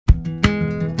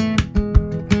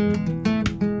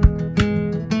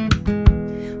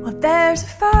there's a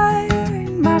fire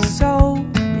in my soul,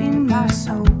 in my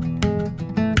soul.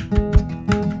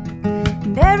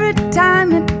 And every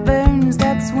time it burns,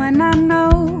 that's when I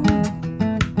know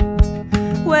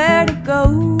where to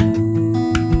go,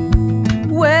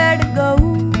 where to go,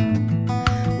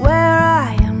 where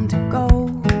I am to go.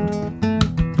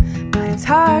 But it's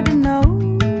hard to know.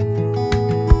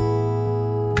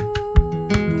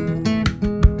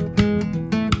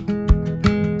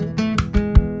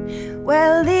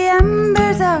 Well, the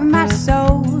embers of my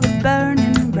soul are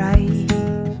burning bright.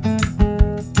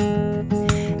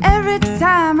 Every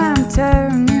time I'm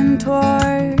turning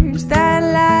towards that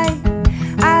light,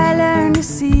 I learn to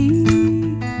see,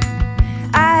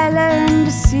 I learn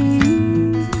to see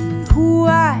who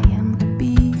I am to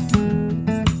be.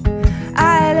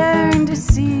 I learn to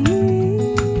see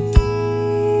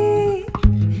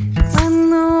when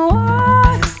the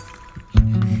water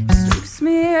sweeps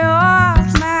me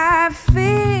off my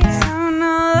feet. I'm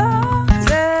no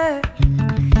longer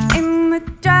in the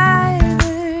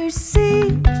driver's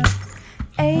seat.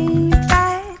 Ain't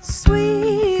that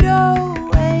sweet,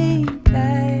 oh, ain't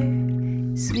that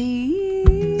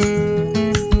sweet?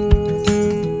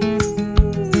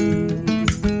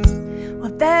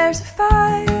 Well, there's a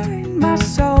fire in my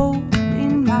soul,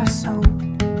 in my soul.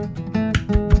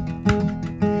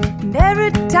 And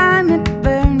every time it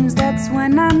burns, that's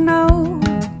when I know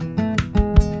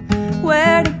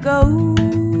where to go,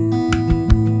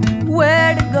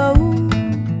 where to go,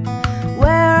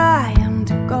 where I am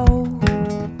to go.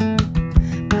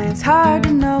 But it's hard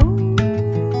to know.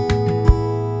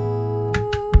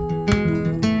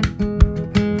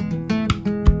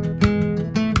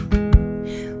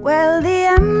 Well, the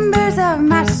embers of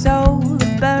my soul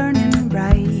are burning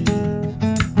bright.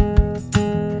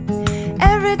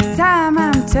 Every time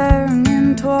I'm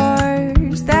turning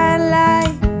towards that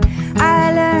light,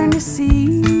 I learn to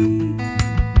see,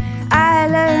 I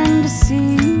learn to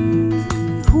see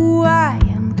who I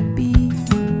am to be.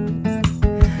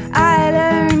 I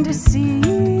learn to see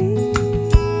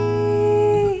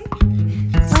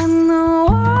when the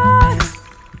water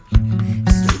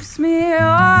sweeps me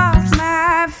off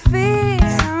my feet.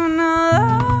 I'm no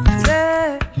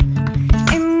longer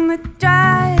in the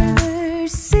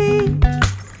driver's seat.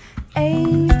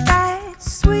 Ain't that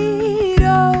sweet,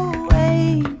 oh,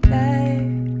 ain't that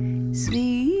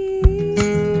sweet?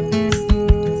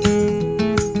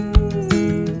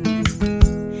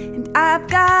 And I've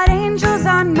got angels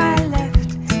on my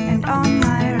left and on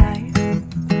my right,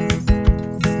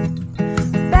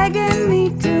 begging me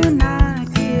to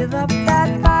not give up that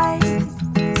fight.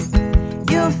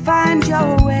 You'll find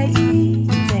your way,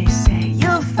 they say.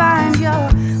 You'll find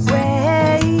your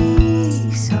way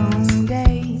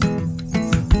someday.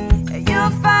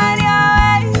 You'll find